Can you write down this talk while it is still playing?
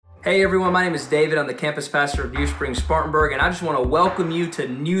Hey everyone, my name is David. I'm the campus pastor of NewSpring Spartanburg, and I just want to welcome you to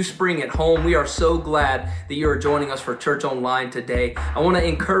NewSpring at Home. We are so glad that you are joining us for Church Online today. I want to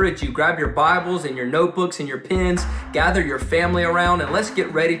encourage you, grab your Bibles and your notebooks and your pens, gather your family around, and let's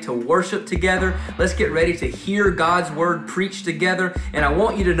get ready to worship together. Let's get ready to hear God's word preached together. And I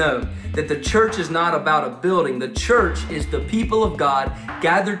want you to know that the church is not about a building. The church is the people of God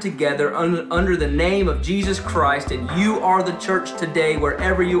gathered together under the name of Jesus Christ, and you are the church today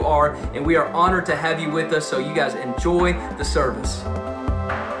wherever you are. And we are honored to have you with us, so you guys enjoy the service.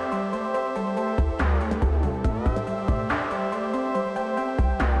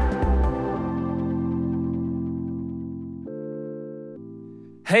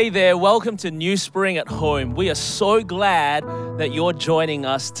 Hey there, welcome to NewSpring at Home. We are so glad that you're joining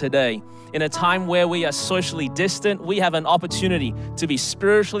us today. In a time where we are socially distant, we have an opportunity to be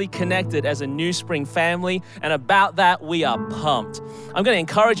spiritually connected as a NewSpring family, and about that, we are pumped. I'm going to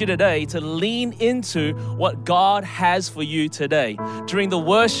encourage you today to lean into what God has for you today. During the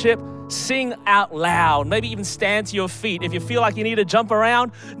worship, sing out loud, maybe even stand to your feet. If you feel like you need to jump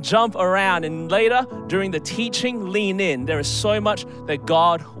around. And later, during the teaching, lean in. There is so much that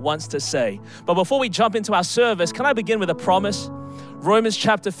God wants to say. But before we jump into our service, can I begin with a promise? Romans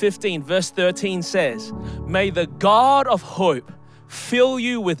chapter 15, verse 13 says, "May the God of hope fill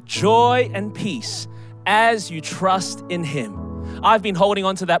you with joy and peace as you trust in Him." I've been holding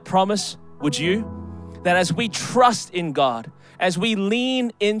on to that promise. Would you? That as we trust in God, as we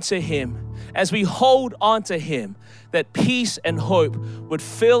lean into Him, as we hold on to Him, that peace and hope would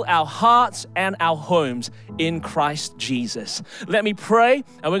fill our hearts and our homes in Christ Jesus. Let me pray,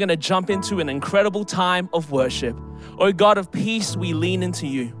 and we're going to jump into an incredible time of worship. Oh God of peace, we lean into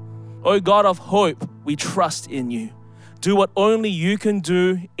you. Oh God of hope, we trust in you. Do what only you can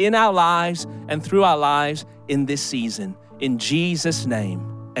do in our lives and through our lives in this season. In Jesus' name,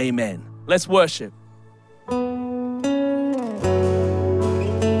 amen. Let's worship.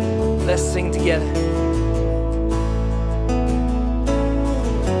 Let's sing together.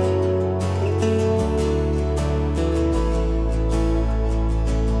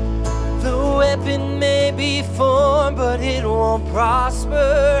 The weapon may be formed, but it won't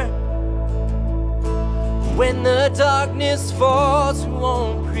prosper. When the darkness falls, it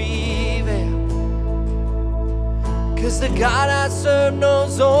won't prevail. 'Cause the God I serve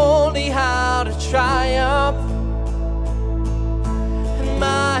knows only how to triumph.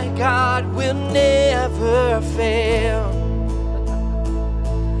 My God will never fail.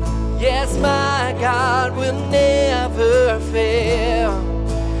 Yes, my God will never fail.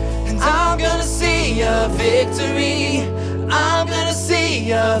 And I'm gonna see a victory. I'm gonna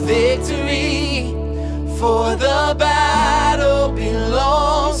see a victory. For the battle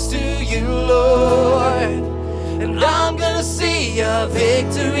belongs to you, Lord. And I'm gonna see a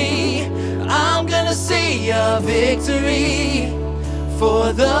victory. I'm gonna see a victory.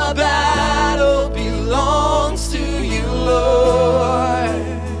 For the battle belongs to you, Lord.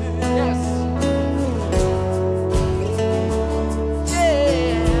 Yes.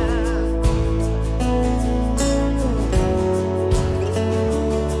 Yeah.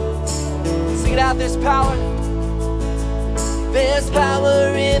 Sing it out, there's power. There's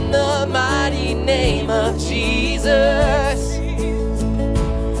power in the mighty name of Jesus.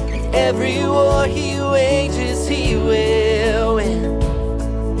 Every war He wages, He will win.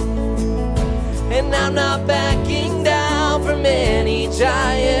 And I'm not backing down from any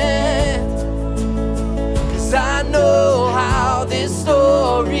giant, 'cause I know how this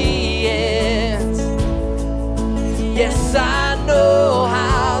story ends. Yes, I know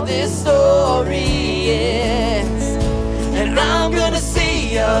how this story ends. And I'm gonna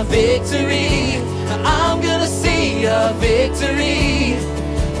see a victory. I'm gonna see a victory.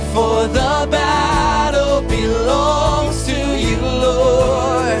 For the battle belongs to you,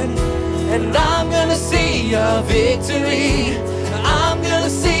 Lord. And I'm gonna see a victory. I'm gonna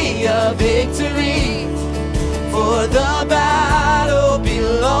see a victory. For the battle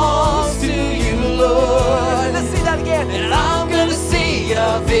belongs to you, Lord. Let's see that again. And I'm gonna see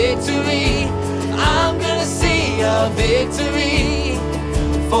a victory. I'm gonna see a victory.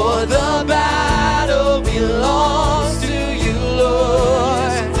 For the battle belongs to you,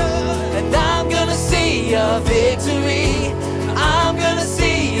 Lord. And I'm gonna see a victory. I'm gonna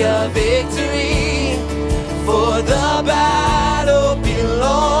see a victory. For the battle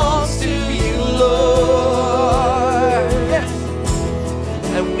belongs to you, Lord. Yes.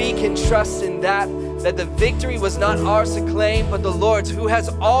 And we can trust in that the victory was not ours to claim, but the Lord's, who has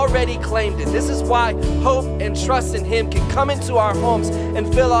already claimed it. This is why hope and trust in Him can come into our homes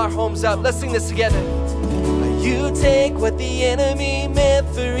and fill our homes up. Let's sing this together. You take what the enemy meant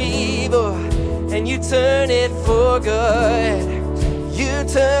for evil, and you turn it for good. You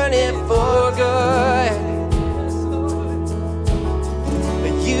turn it for good.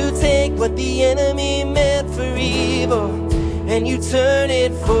 You take what the enemy meant for evil, and you turn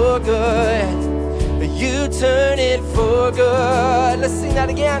it for good. You turn it for good. Let's sing that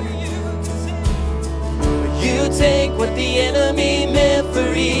again. You take what the enemy meant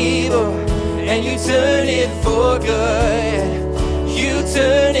for evil, and you turn it for good. You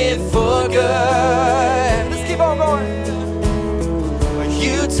turn it for good. Let's keep on going.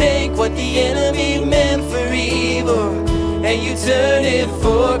 You take what the enemy meant for evil, and you turn it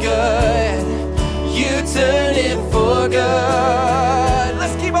for good. You turn it for good.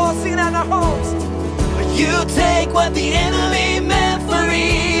 Let's keep on singing that in our homes. You take what the enemy meant for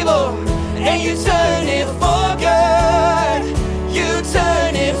evil, and you turn it for good. You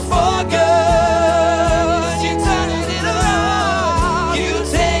turn it for good. You turn it around. You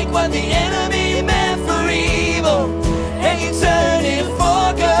take what the enemy meant for evil, and you turn it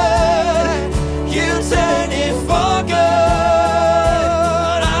for good. You turn it for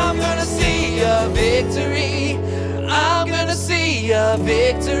good. I'm gonna see a victory. I'm gonna see a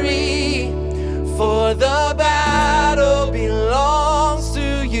victory. For the battle belongs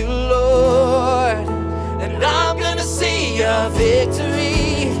to you, Lord. And I'm gonna see a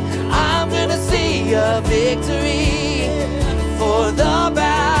victory. I'm gonna see a victory. For the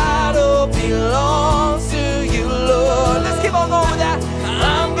battle belongs to you, Lord. Let's keep on going with that.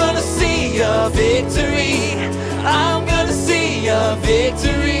 I'm gonna see a victory. I'm gonna see a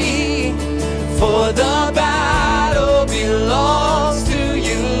victory. For the battle belongs to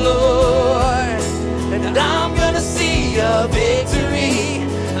you, Lord. And I'm gonna see a victory.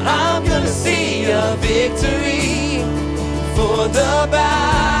 I'm gonna see a victory. For the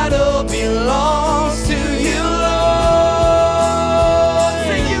battle belongs to you, Lord.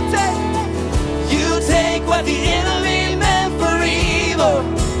 So you take what the enemy meant for evil,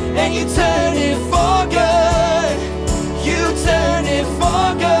 and you turn it for good. You turn it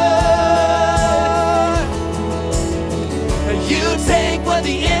for good. You take what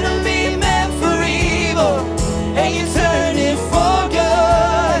the enemy meant for evil, and you turn it for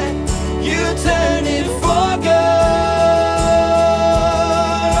good. You turn it for good.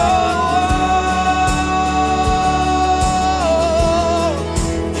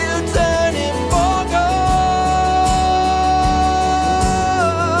 You turn it for good.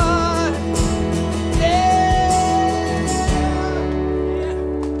 Yeah.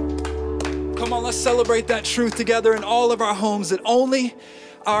 Come on, let's celebrate that truth together in all of our homes, that only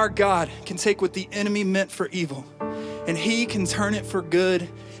our God can take what the enemy meant for evil, and he can turn it for good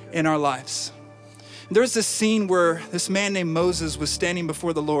in our lives. There's this scene where this man named Moses was standing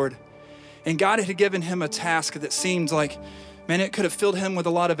before the Lord, and God had given him a task that seemed like, man, it could have filled him with a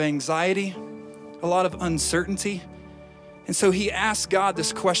lot of anxiety, a lot of uncertainty. And so he asked God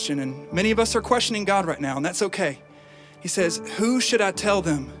this question, and many of us are questioning God right now, and that's okay. He says, who should I tell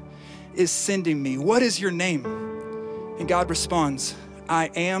them is sending me? What is your name? And God responds,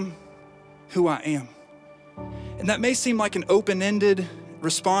 I am who I am. And that may seem like an open-ended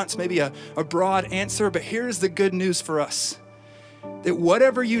response, maybe a broad answer, but here's the good news for us. That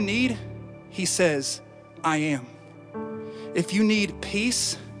whatever you need, he says, I am. If you need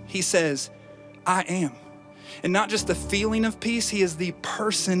peace, he says, I am. And not just the feeling of peace, he is the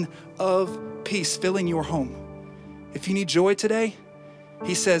person of peace filling your home. If you need joy today,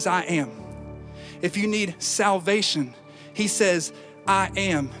 he says, I am. If you need salvation, he says, I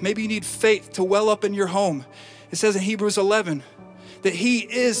am. Maybe you need faith to well up in your home. It says in Hebrews 11 that he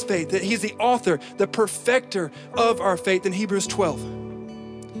is faith, that he's the author, the perfecter of our faith in Hebrews 12.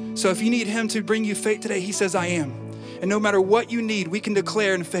 So if you need him to bring you faith today, he says, I am. And no matter what you need, we can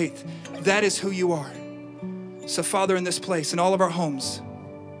declare in faith, that is who you are. So Father, in this place, in all of our homes,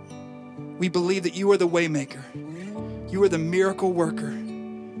 we believe that you are the way maker. You are the miracle worker.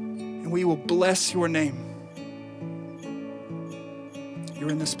 And we will bless your name. You're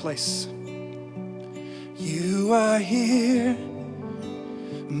in this place. You are here,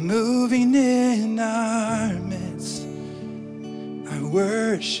 moving in our midst. I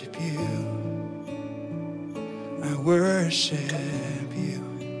worship you. I worship you.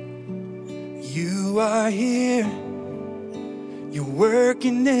 You are here. You're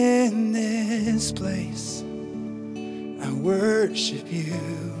working in this place. I worship you.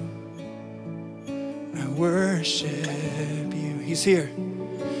 I worship you. He's here.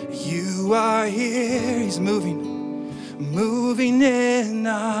 You are here. He's moving in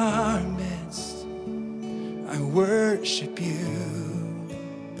our midst. I worship you.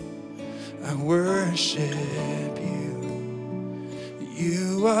 I worship you.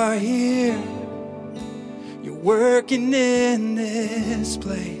 You are here. working in this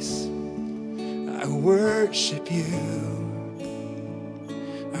place. I worship you.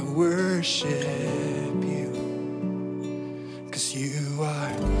 I worship you. 'Cause you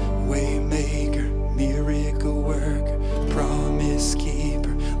are waymaker, miracle worker, promise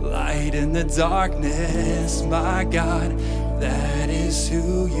keeper, light in the darkness. My God, that is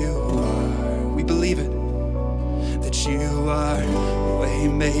who you are. We believe it. That you are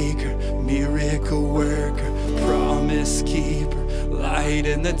waymaker, miracle worker, promise keeper, light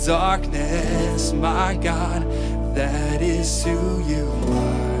in the darkness. My God, that is who you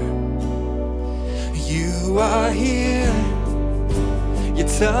are. You are here. You're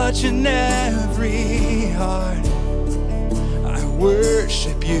touching every heart. I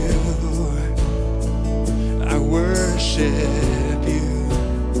worship you. I worship you.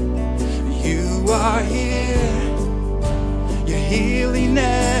 You are here. You're healing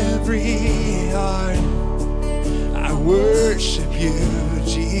every heart. I worship you,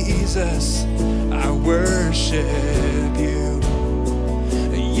 Jesus. I worship you.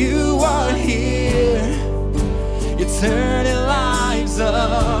 You are here. You're turning lives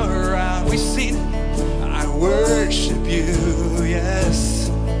around. We've seen it. I worship you, yes.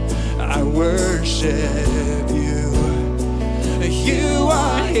 I worship you. You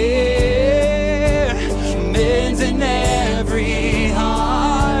are here, mending every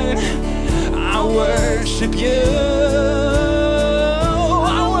heart. I worship you.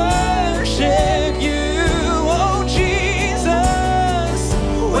 I worship you, oh Jesus.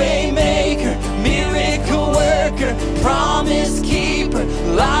 Waymaker, miracle worker, promise keeper,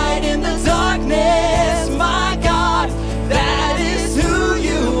 light in the darkness. My God, that is who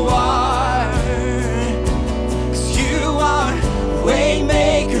you are. 'Cause you are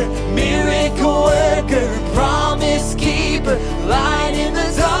waymaker, miracle worker, promise keeper, light in the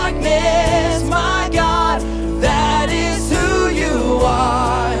darkness. My God, that is who you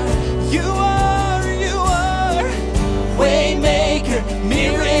are. You are waymaker,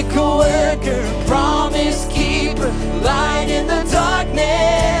 miracle worker, promise keeper, light in the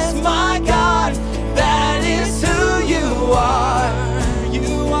darkness. My God, that is who you are.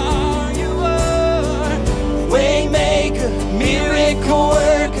 You are waymaker, miracle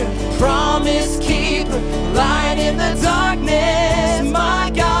worker, promise keeper, light in the darkness. My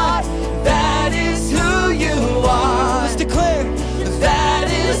God, that is who you are. Let's declare, that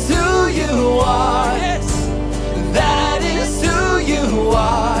is who you are. Yes, that is who you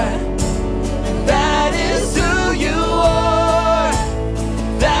are. That is who you are.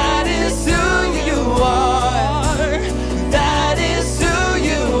 That is who you are. That is who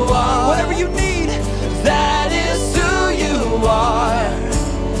you are. Whatever you need, that is who you are.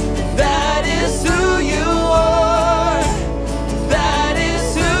 That is who you are. That is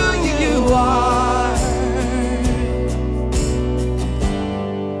who you are.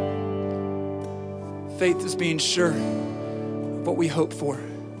 Faith is being sure of what we hope for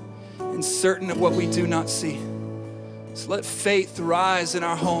and certain of what we do not see. So let faith rise in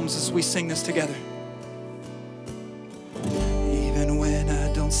our homes as we sing this together. Even when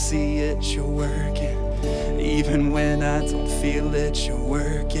I don't see it, you're working. Even when I don't feel it, you're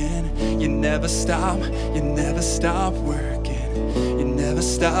working. You never stop working. You never stop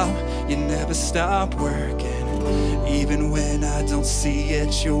working. Even when I don't see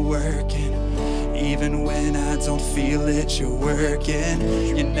it, you're working. Even when I don't feel it, you're working.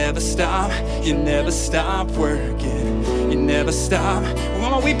 You never stop working. You never stop.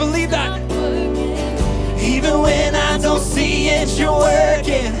 Oh, we believe that. Even when I don't see it, you're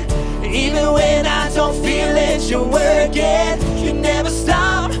working. Even when I don't feel it, you're working. You never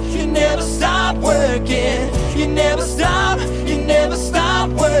stop working. You never stop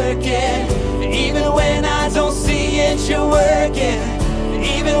working. Even when I don't see it, you're working.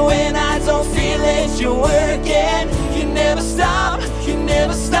 Even when I don't feel it, you're working. You never stop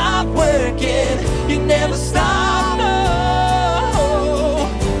working. You never stop, no.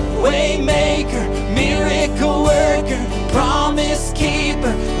 Waymaker, miracle worker, promise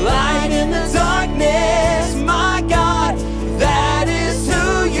keeper, light in the darkness. My God, that is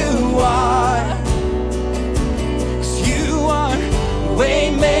who you are. 'Cause you are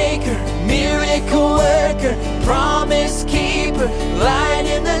waymaker, miracle worker, promise keeper, light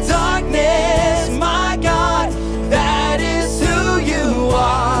in the darkness. My God, that is who you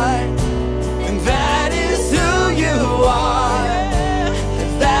are. And that is who you are.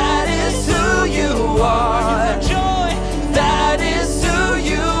 That is who you are. Joy, that is who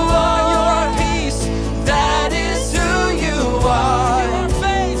you are. Your peace, that is who you are. Your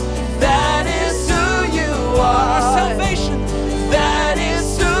faith, that is who you are. Salvation, that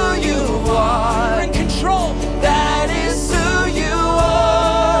is who you are. You're in control,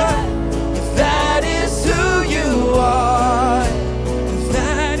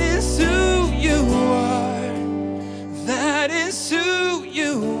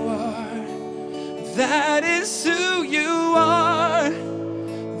 That is who you are.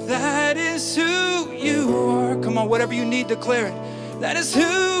 That is who you are. Come on, whatever you need, declare it. That is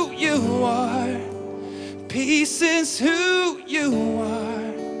who you are. Peace is who you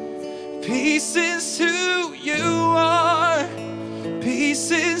are. Peace is who you are.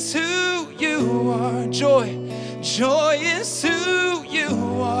 Peace is who you are. Joy is who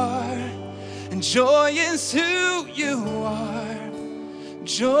you are. And joy is who you are.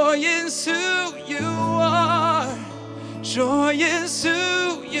 Joy is who you are. Joy is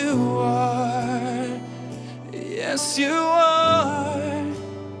who you are. Yes, you are.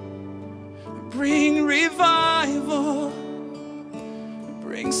 Bring revival.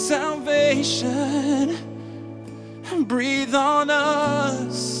 Bring salvation. Breathe on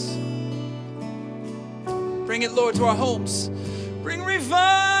us. Bring it, Lord, to our homes. Bring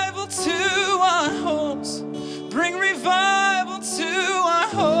revival to our homes. Bring revival to our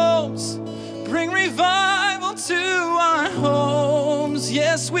homes. Bring revival to our homes.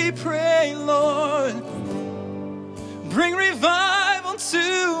 Yes, we pray, Lord. Bring revival to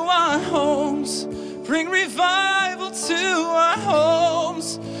our homes. Bring revival to our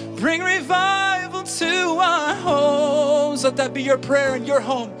homes. Bring revival to our homes. Let that be your prayer in your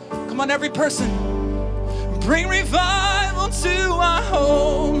home. Come on, every person. Bring revival to our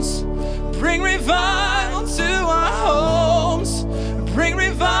homes. Bring revival to our homes. Bring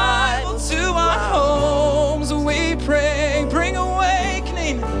revival to our homes. We pray. Bring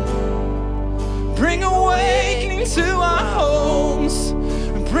awakening. Bring awakening to our homes.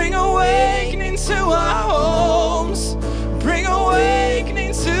 Bring awakening to our homes. Bring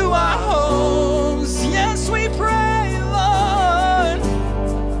awakening to our homes. Yes, we pray, Lord.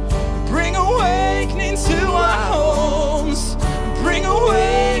 Bring awakening to our homes. Bring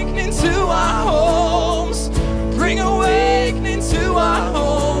awakening to our homes. Bring awakening to our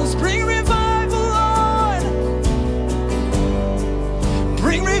homes. Bring revival, Lord.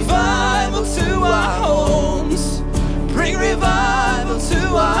 Bring revival to our homes. Bring revival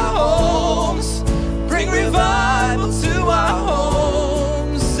to our homes. Bring revival to our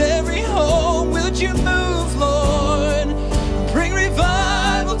homes. Every home, would you move, Lord? Bring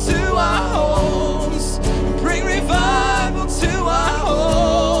revival to our homes. Bring revival to our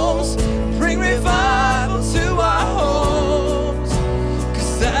homes. Bring revival to our homes.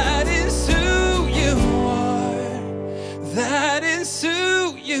 'Cause that is who you are. That is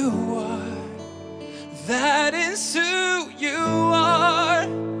who you are. That is who you are.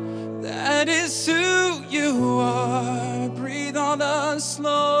 That is who you are. Breathe on us,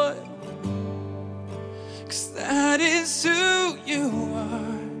 Lord. 'Cause that is who you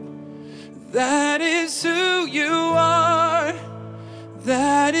are. That is who you are.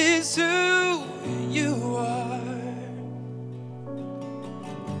 That is who you are.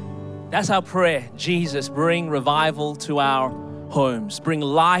 That's our prayer. Jesus, bring revival to our homes. Bring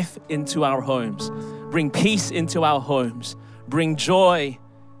life into our homes. Bring peace into our homes. Bring joy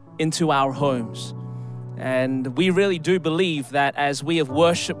into our homes. And we really do believe that as we have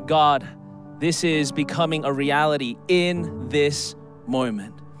worshiped God, this is becoming a reality in this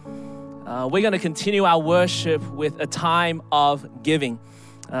moment. We're going to continue our worship with a time of giving.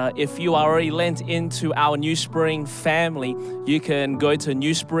 If you are already lent into our NewSpring family, you can go to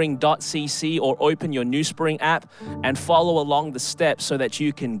newspring.cc or open your NewSpring app and follow along the steps so that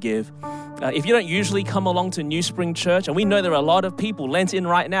you can give. If you don't usually come along to NewSpring Church, and we know there are a lot of people lent in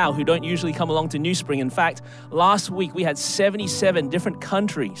right now who don't usually come along to NewSpring. In fact, last week we had 77 different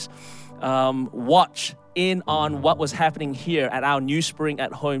countries watch in on what was happening here at our NewSpring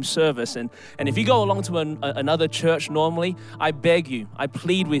at Home service. And if you go along to another church normally, I beg you, I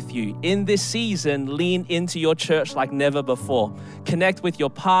plead with you, in this season, lean into your church like never before. Connect with your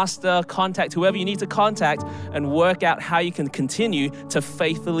pastor, contact whoever you need to contact, and work out how you can continue to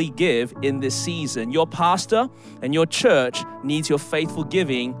faithfully give in this season. Your pastor and your church needs your faithful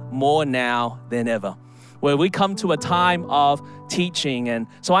giving more now than ever, where we come to a time of teaching. And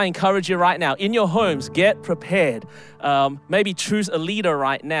so I encourage you right now, in your homes, get prepared. Maybe choose a leader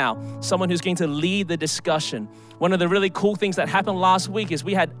right now, someone who's going to lead the discussion. One of the really cool things that happened last week is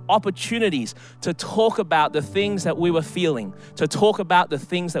we had opportunities to talk about the things that we were feeling, to talk about the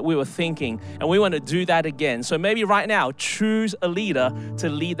things that we were thinking, and we want to do that again. So maybe right now, choose a leader to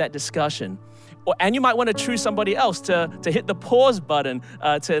lead that discussion. And you might want to choose somebody else to hit the pause button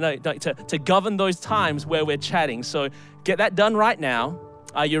to govern those times where we're chatting. So get that done right now.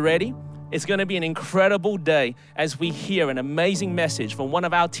 Are you ready? It's going to be an incredible day as we hear an amazing message from one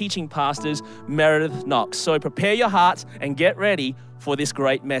of our teaching pastors, Meredith Knox. So prepare your hearts and get ready for this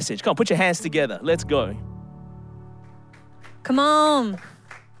great message. Come on, put your hands together. Let's go. Come on.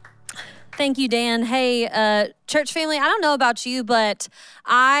 Thank you, Dan. Hey, church family, I don't know about you, but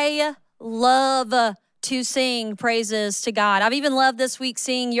I love to sing praises to God. I've even loved this week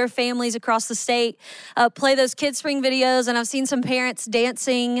seeing your families across the state play those NewSpring videos, and I've seen some parents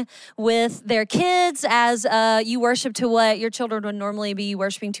dancing with their kids as you worship to what your children would normally be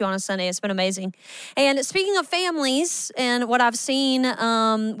worshiping to on a Sunday. It's been amazing. And speaking of families and what I've seen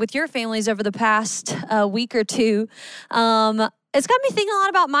with your families over the past week or two, it's got me thinking a lot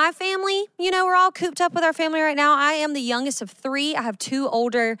about my family. You know, we're all cooped up with our family right now. I am the youngest of three. I have two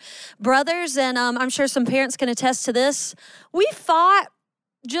older brothers, and I'm sure some parents can attest to this. We fought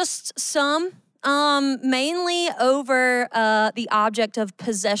just some, mainly over the object of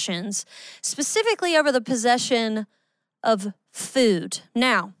possessions, specifically over the possession of food.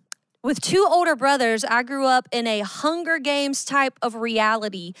 Now, with two older brothers, I grew up in a Hunger Games type of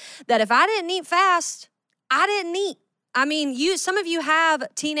reality that if I didn't eat fast, I didn't eat. I mean, some of you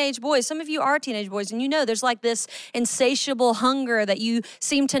have teenage boys. Some of you are teenage boys, and you know there's like this insatiable hunger that you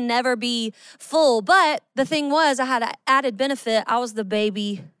seem to never be full. But the thing was, I had an added benefit. I was the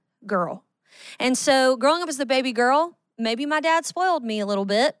baby girl. And so growing up as the baby girl, maybe my dad spoiled me a little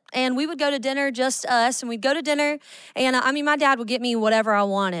bit, and we would go to dinner, just us, and we'd go to dinner, and my dad would get me whatever I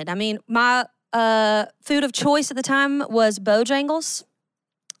wanted. I mean, my food of choice at the time was Bojangles.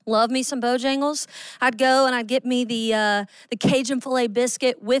 Love me some Bojangles. I'd go and I'd get me the Cajun filet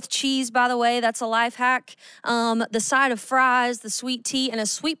biscuit with cheese, by the way. That's a life hack. The side of fries, the sweet tea, and a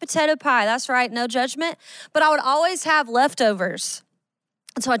sweet potato pie. That's right, no judgment. But I would always have leftovers.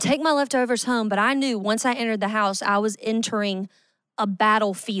 And so I'd take my leftovers home, but I knew once I entered the house, I was entering a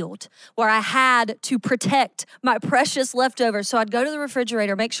battlefield where I had to protect my precious leftovers. So I'd go to the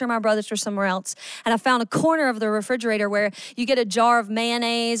refrigerator, make sure my brothers were somewhere else. And I found a corner of the refrigerator where you get a jar of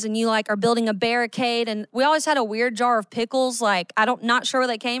mayonnaise and you are building a barricade. And we always had a weird jar of pickles. Not sure where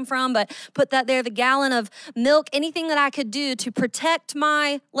they came from, but put that there, the gallon of milk, anything that I could do to protect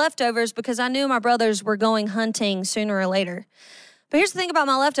my leftovers because I knew my brothers were going hunting sooner or later. But here's the thing about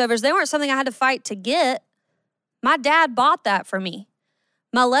my leftovers. They weren't something I had to fight to get. My dad bought that for me.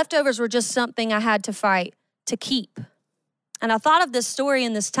 My leftovers were just something I had to fight to keep. And I thought of this story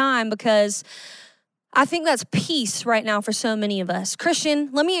in this time because I think that's peace right now for so many of us. Christian,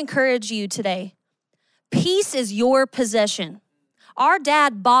 let me encourage you today. Peace is your possession. Our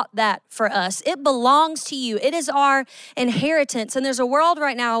dad bought that for us. It belongs to you. It is our inheritance. And there's a world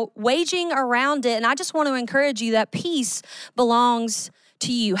right now waging around it. And I just want to encourage you that peace belongs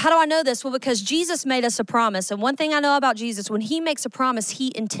to you. How do I know this? Well, because Jesus made us a promise. And one thing I know about Jesus, when he makes a promise,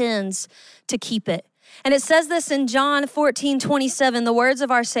 he intends to keep it. And it says this in John 14:27, the words of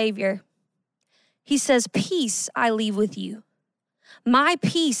our Savior. He says, "Peace I leave with you. My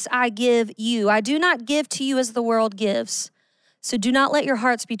peace I give you. I do not give to you as the world gives. So do not let your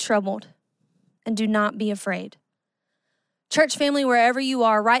hearts be troubled and do not be afraid." Church family, wherever you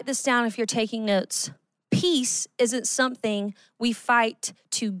are, write this down if you're taking notes. Peace isn't something we fight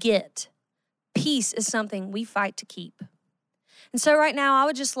to get. Peace is something we fight to keep. And so right now, I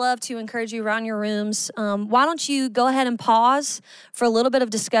would just love to encourage you around your rooms. Why don't you go ahead and pause for a little bit of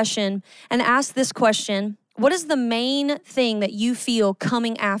discussion and ask this question. What is the main thing that you feel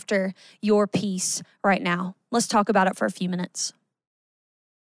coming after your peace right now? Let's talk about it for a few minutes.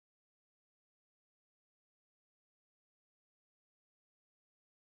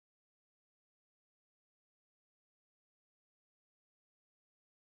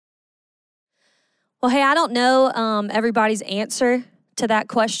 Well, hey, I don't know everybody's answer to that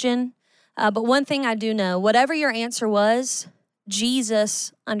question, but one thing I do know, whatever your answer was,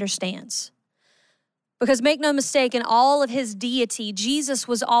 Jesus understands. Because make no mistake, in all of his deity, Jesus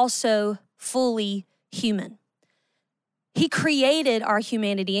was also fully human. He created our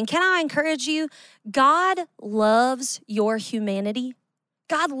humanity. And can I encourage you, God loves your humanity.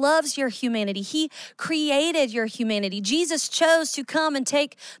 God loves your humanity. He created your humanity. Jesus chose to come and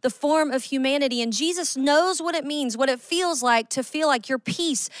take the form of humanity. And Jesus knows what it means, what it feels like to feel like your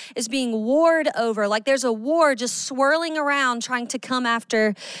peace is being warred over, like there's a war just swirling around trying to come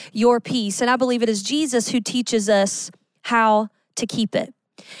after your peace. And I believe it is Jesus who teaches us how to keep it.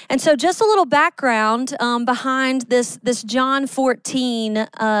 And so just a little background behind this John 14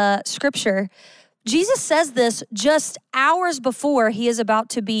 scripture. Jesus says this just hours before he is about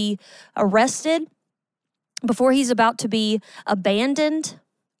to be arrested, before he's about to be abandoned,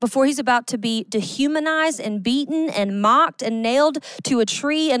 before he's about to be dehumanized and beaten and mocked and nailed to a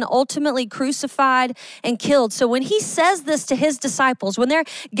tree and ultimately crucified and killed. So when he says this to his disciples, when they're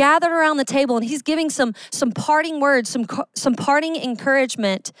gathered around the table and he's giving some parting words, some parting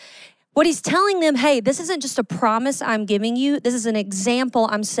encouragement, What he's telling them, hey, this isn't just a promise I'm giving you. This is an example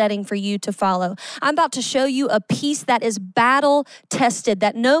I'm setting for you to follow. I'm about to show you a peace that is battle tested,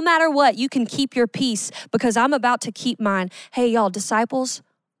 that no matter what, you can keep your peace because I'm about to keep mine. Hey, y'all, disciples,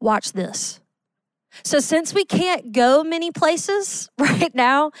 watch this. So since we can't go many places right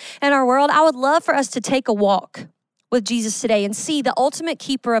now in our world, I would love for us to take a walk with Jesus today and see the ultimate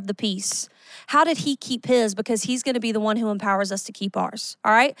keeper of the peace. How did he keep his? Because he's going to be the one who empowers us to keep ours.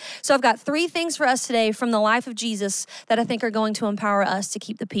 All right? So I've got 3 things for us today from the life of Jesus that I think are going to empower us to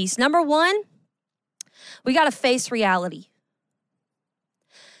keep the peace. Number 1, we got to face reality.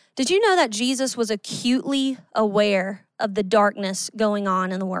 Did you know that Jesus was acutely aware of the darkness going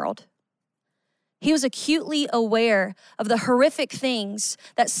on in the world? He was acutely aware of the horrific things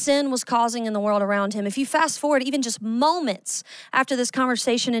that sin was causing in the world around him. If you fast forward even just moments after this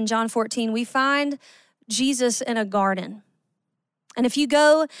conversation in John 14, we find Jesus in a garden. And if you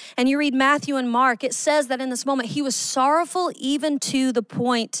go and you read Matthew and Mark, it says that in this moment, he was sorrowful even to the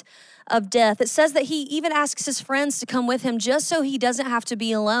point of death. It says that he even asks his friends to come with him just so he doesn't have to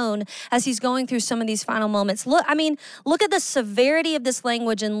be alone as he's going through some of these final moments. Look at the severity of this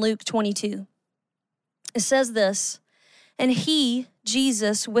language in Luke 22. It says this, and he,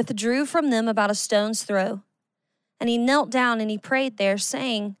 Jesus, withdrew from them about a stone's throw, and he knelt down and he prayed there,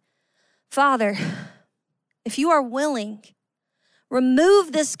 saying, Father, if you are willing,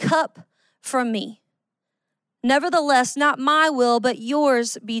 remove this cup from me. Nevertheless, not my will, but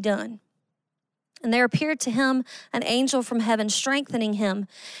yours be done. And there appeared to him an angel from heaven, strengthening him.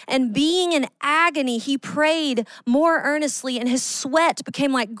 And being in agony, he prayed more earnestly, and his sweat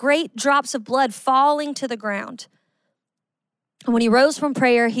became like great drops of blood falling to the ground. And when he rose from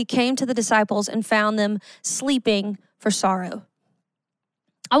prayer, he came to the disciples and found them sleeping for sorrow.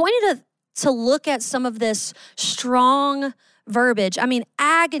 I want you to look at some of this strong verbiage.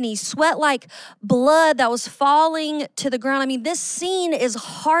 Agony, sweat like blood that was falling to the ground. This scene is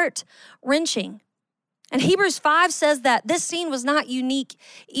heart-wrenching. And Hebrews 5 says that this scene was not unique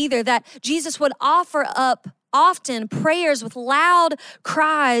either, that Jesus would offer up often prayers with loud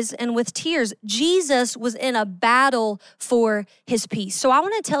cries and with tears. Jesus was in a battle for his peace. So I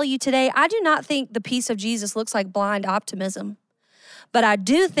want to tell you today, I do not think the peace of Jesus looks like blind optimism, but I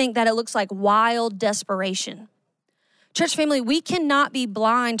do think that it looks like wild desperation. Church family, we cannot be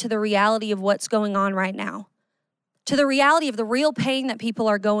blind to the reality of what's going on right now, to the reality of the real pain that people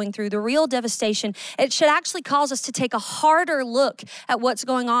are going through, the real devastation. It should actually cause us to take a harder look at what's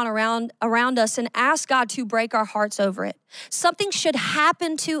going on around us and ask God to break our hearts over it. Something should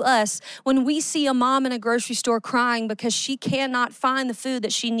happen to us when we see a mom in a grocery store crying because she cannot find the food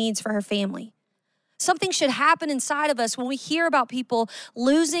that she needs for her family. Something should happen inside of us when we hear about people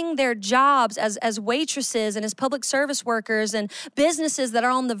losing their jobs as waitresses and as public service workers and businesses that are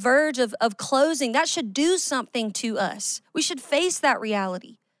on the verge of closing. That should do something to us. We should face that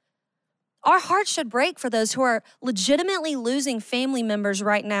reality. Our hearts should break for those who are legitimately losing family members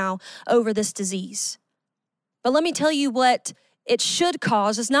right now over this disease. But let me tell you what it should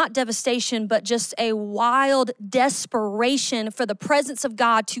cause is not devastation, but just a wild desperation for the presence of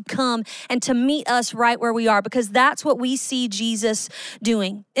God to come and to meet us right where we are, because that's what we see Jesus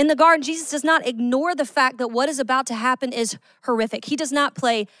doing. In the garden, Jesus does not ignore the fact that what is about to happen is horrific. He does not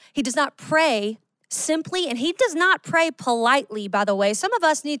pray simply, and he does not pray politely, by the way. Some of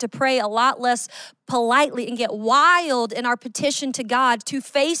us need to pray a lot less politely and get wild in our petition to God to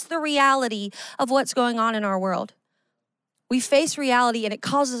face the reality of what's going on in our world. We face reality, and it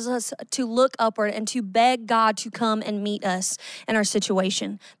causes us to look upward and to beg God to come and meet us in our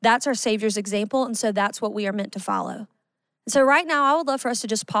situation. That's our Savior's example, and so that's what we are meant to follow. And so right now, I would love for us to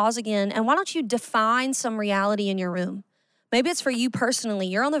just pause again, and why don't you define some reality in your room? Maybe it's for you personally.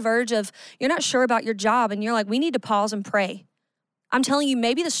 You're on the verge of, you're not sure about your job, and you're like, we need to pause and pray. I'm telling you,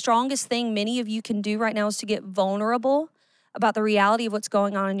 maybe the strongest thing many of you can do right now is to get vulnerable about the reality of what's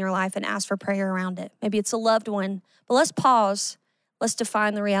going on in your life and ask for prayer around it. Maybe it's a loved one, but let's pause. Let's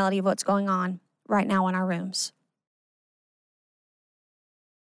define the reality of what's going on right now in our rooms.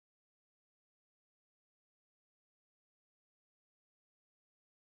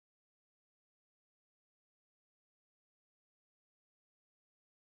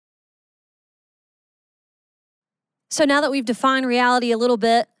 So now that we've defined reality a little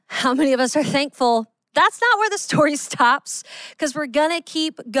bit, how many of us are thankful that's not where the story stops, because we're going to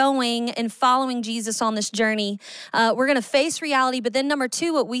keep going and following Jesus on this journey. We're going to face reality, but then number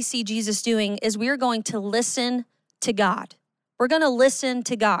 2, what we see Jesus doing is we're going to listen to God. We're going to listen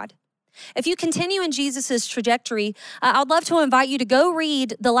to God. If you continue in Jesus' trajectory, I'd love to invite you to go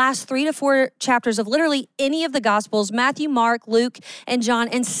read the last 3 to 4 chapters of literally any of the Gospels, Matthew, Mark, Luke, and John,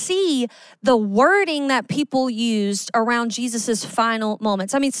 and see the wording that people used around Jesus' final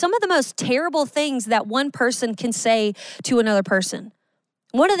moments. I mean, some of the most terrible things that one person can say to another person.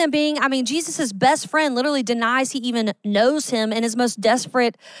 One of them being, Jesus' best friend literally denies he even knows him in his most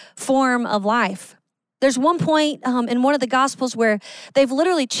desperate form of life. There's one point in one of the Gospels where they've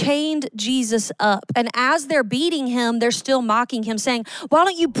literally chained Jesus up. And as they're beating him, they're still mocking him, saying, "Why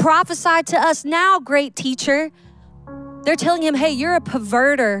don't you prophesy to us now, great teacher?" They're telling him, "Hey, you're a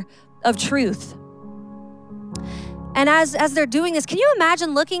perverter of truth." And as they're doing this, can you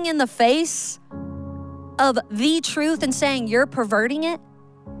imagine looking in the face of the truth and saying, "You're perverting it"?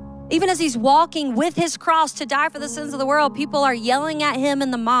 Even as he's walking with his cross to die for the sins of the world, people are yelling at him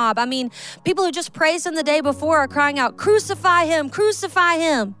in the mob. I mean, people who just praised him the day before are crying out, "Crucify him, crucify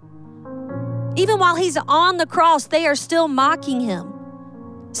him." Even while he's on the cross, they are still mocking him,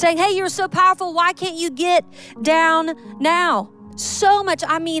 saying, "Hey, you're so powerful. Why can't you get down now?" So much,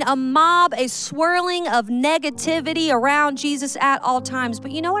 a mob, a swirling of negativity around Jesus at all times.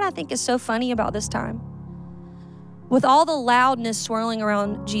 But you know what I think is so funny about this time? With all the loudness swirling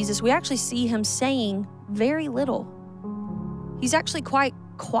around Jesus, we actually see him saying very little. He's actually quite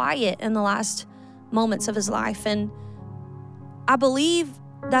quiet in the last moments of his life. And I believe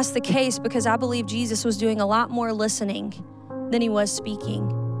that's the case because I believe Jesus was doing a lot more listening than he was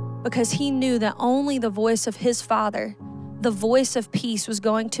speaking, because he knew that only the voice of his Father, the voice of peace, was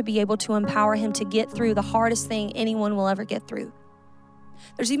going to be able to empower him to get through the hardest thing anyone will ever get through.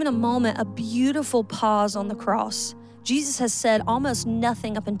 There's even a moment, a beautiful pause on the cross. Jesus has said almost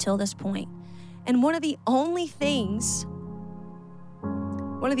nothing up until this point. And one of the only things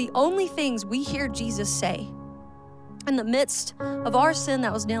we hear Jesus say in the midst of our sin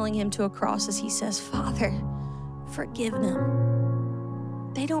that was nailing him to a cross is he says, "Father, forgive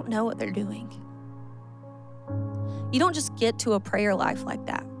them. They don't know what they're doing." You don't just get to a prayer life like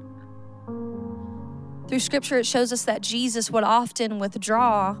that. Through scripture, it shows us that Jesus would often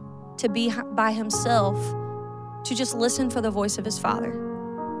withdraw to be by himself, to just listen for the voice of his Father.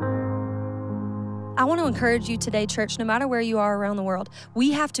 I want to encourage you today, church, no matter where you are around the world,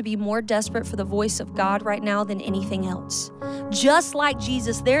 we have to be more desperate for the voice of God right now than anything else. Just like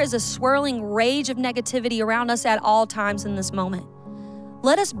Jesus, there is a swirling rage of negativity around us at all times in this moment.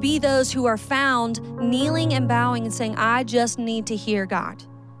 Let us be those who are found kneeling and bowing and saying, "I just need to hear God."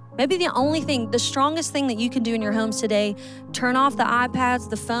 Maybe the strongest thing that you can do in your homes today, turn off the iPads,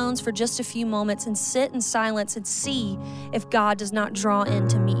 the phones for just a few moments and sit in silence and see if God does not draw in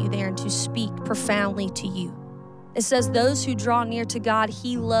to meet you there and to speak profoundly to you. It says those who draw near to God,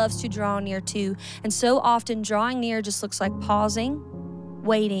 he loves to draw near to. And so often drawing near just looks like pausing,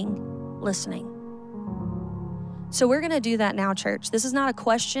 waiting, listening. So we're going to do that now, church. This is not a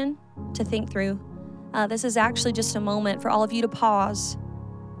question to think through. This is actually just a moment for all of you to pause,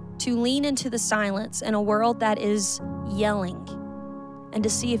 to lean into the silence in a world that is yelling, and to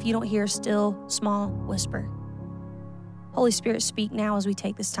see if you don't hear a still, small whisper. Holy Spirit, speak now as we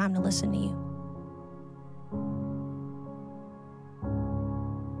take this time to listen to you.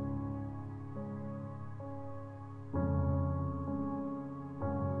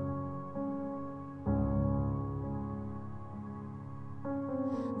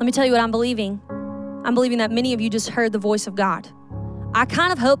 Let me tell you what I'm believing. I'm believing that many of you just heard the voice of God. I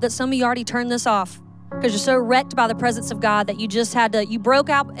kind of hope that some of you already turned this off because you're so wrecked by the presence of God that you broke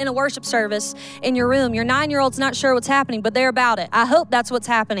out in a worship service in your room. Your 9-year-old's not sure what's happening, but they're about it. I hope that's what's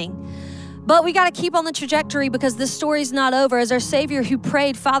happening. But we got to keep on the trajectory because this story's not over. As our Savior who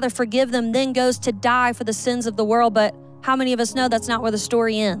prayed, "Father, forgive them," then goes to die for the sins of the world. But how many of us know that's not where the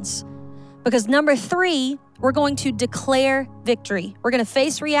story ends? Because number 3, we're going to declare victory. We're going to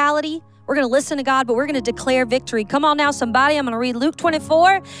face reality. We're going to listen to God, but we're going to declare victory. Come on now, somebody. I'm going to read Luke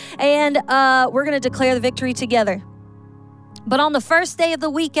 24, and we're going to declare the victory together. But on the first day of the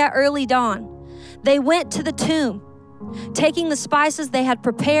week at early dawn, they went to the tomb, taking the spices they had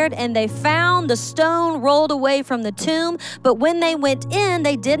prepared, and they found the stone rolled away from the tomb. But when they went in,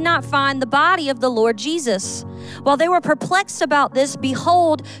 they did not find the body of the Lord Jesus. While they were perplexed about this,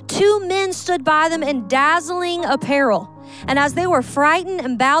 behold, 2 men stood by them in dazzling apparel. And as they were frightened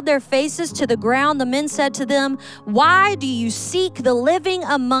and bowed their faces to the ground, the men said to them, "Why do you seek the living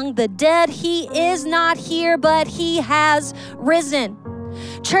among the dead? He is not here, but he has risen.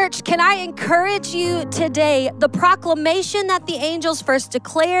 Church, can I encourage you today? The proclamation that the angels first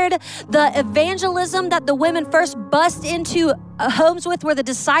declared, the evangelism that the women first bust into homes with where the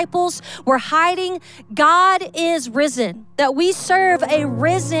disciples were hiding, God is risen, that we serve a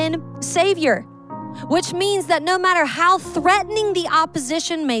risen Savior. Which means that no matter how threatening the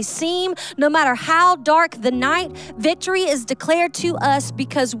opposition may seem, no matter how dark the night, victory is declared to us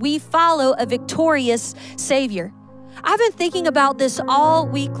because we follow a victorious Savior. I've been thinking about this all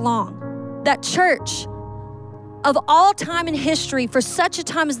week long, that church, of all time in history, for such a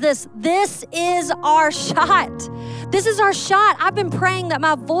time as this is our shot. This is our shot. I've been praying that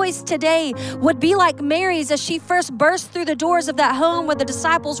my voice today would be like Mary's as she first burst through the doors of that home where the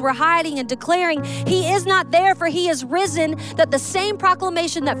disciples were hiding and declaring, He is not there, for He is risen, that the same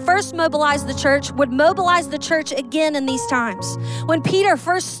proclamation that first mobilized the church would mobilize the church again in these times. When Peter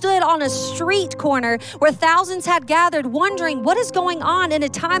first stood on a street corner where thousands had gathered, wondering what is going on in a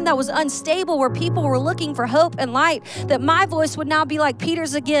time that was unstable, where people were looking for hope and light, that my voice would now be like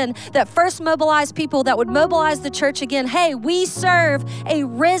Peter's again, that first mobilized people, that would mobilize the church again. Hey, we serve a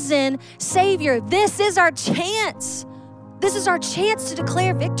risen Savior. This is our chance. This is our chance to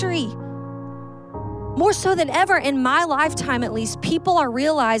declare victory. More so than ever in my lifetime, at least, people are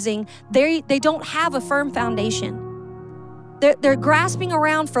realizing they don't have a firm foundation. They're grasping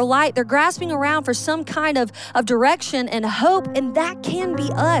around for light. They're grasping around for some kind of direction and hope, and that can be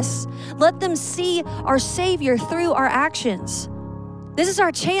us. Let them see our Savior through our actions. This is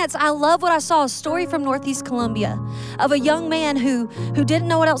our chance. I love what I saw, a story from Northeast Columbia of a young man who didn't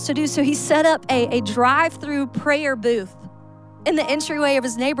know what else to do, so he set up a drive-through prayer booth in the entryway of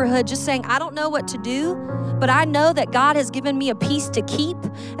his neighborhood, just saying, I don't know what to do, but I know that God has given me a piece to keep,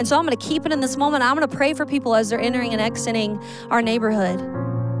 and so I'm going to keep it in this moment. I'm going to pray for people as they're entering and exiting our neighborhood.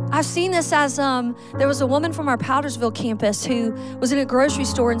 I've seen this as there was a woman from our Powdersville campus who was in a grocery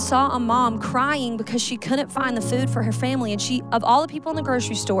store and saw a mom crying because she couldn't find the food for her family, and she, of all the people in the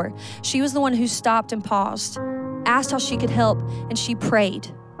grocery store, she was the one who stopped and paused, asked how she could help, and she prayed.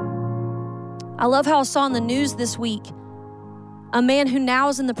 I love how I saw in the news this week a man who now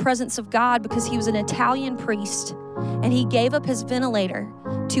is in the presence of God because he was an Italian priest, and he gave up his ventilator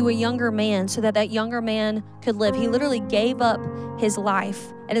to a younger man so that younger man could live. He literally gave up his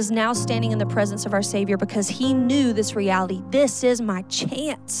life and is now standing in the presence of our Savior because he knew this reality. This is my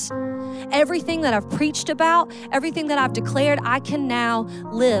chance. Everything that I've preached about, everything that I've declared, I can now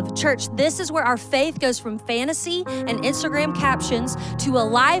live. Church, this is where our faith goes from fantasy and Instagram captions to a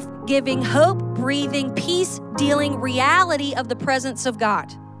life-giving, hope-breathing, peace-dealing reality of the presence of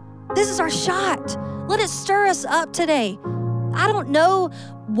God. This is our shot. Let it stir us up today. I don't know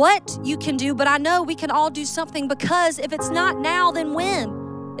what you can do, but I know we can all do something, because if it's not now, then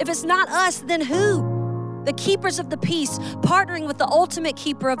when? If it's not us, then who? The keepers of the peace, partnering with the ultimate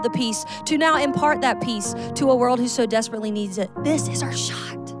keeper of the peace to now impart that peace to a world who so desperately needs it. This is our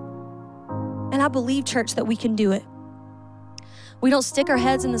shot. And I believe, church, that we can do it. We don't stick our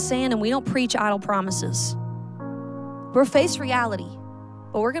heads in the sand and we don't preach idle promises. We'll face reality,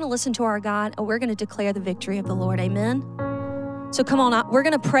 but we're going to listen to our God and we're going to declare the victory of the Lord. Amen. So come on, we're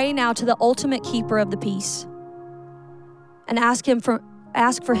going to pray now to the ultimate keeper of the peace and ask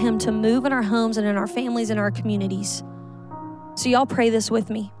for him to move in our homes and in our families and our communities. So y'all pray this with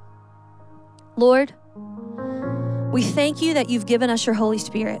me. Lord, we thank you that you've given us your Holy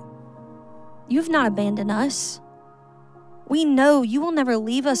Spirit. You've not abandoned us. We know you will never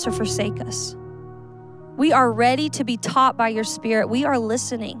leave us or forsake us. We are ready to be taught by your Spirit. We are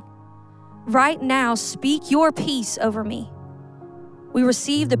listening. Right now, speak your peace over me. We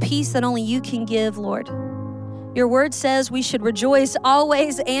receive the peace that only you can give, Lord. Your word says we should rejoice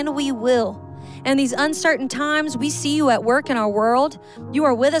always, and we will. In these uncertain times, we see you at work in our world. You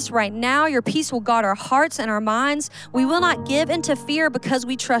are with us right now. Your peace will guard our hearts and our minds. We will not give into fear because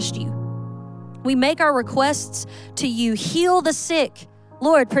we trust you. We make our requests to you. Heal the sick.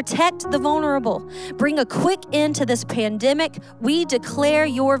 Lord, protect the vulnerable. Bring a quick end to this pandemic. We declare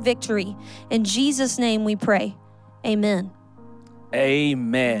your victory. In Jesus' name we pray. Amen.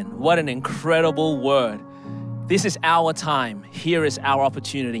 Amen. What an incredible word. This is our time. Here is our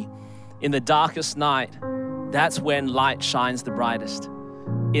opportunity. In the darkest night, that's when light shines the brightest.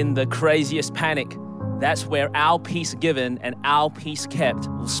 In the craziest panic, that's where our peace given and our peace kept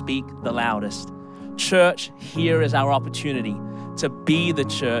will speak the loudest. Church, here is our opportunity to be the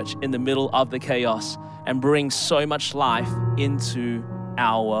church in the middle of the chaos and bring so much life into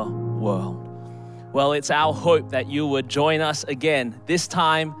our world. Well, it's our hope that you would join us again, this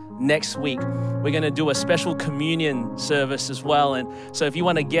time next week, We're going to do a special communion service as well. And so if you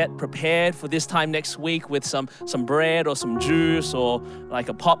want to get prepared for this time next week with some bread or some juice or like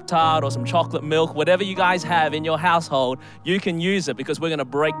a Pop-Tart or some chocolate milk, whatever you guys have in your household, you can use it because we're going to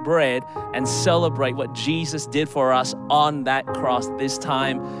break bread and celebrate what Jesus did for us on that cross this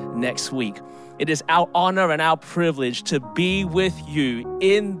time next week. It is our honor and our privilege to be with you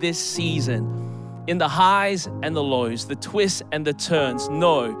in this season. In the highs and the lows, the twists and the turns,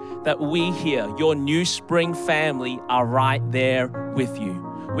 know that we here, your NewSpring family, are right there with you.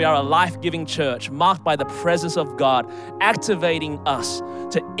 We are a life-giving church marked by the presence of God, activating us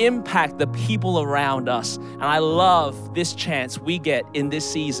to impact the people around us. And I love this chance we get in this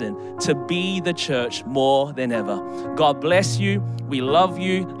season to be the church more than ever. God bless you. We love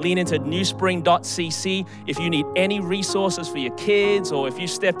you. Lean into newspring.cc. If you need any resources for your kids, or if you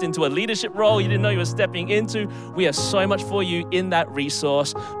stepped into a leadership role you didn't know you were stepping into, we have so much for you in that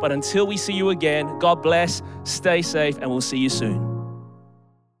resource. But until we see you again, God bless, stay safe, and we'll see you soon.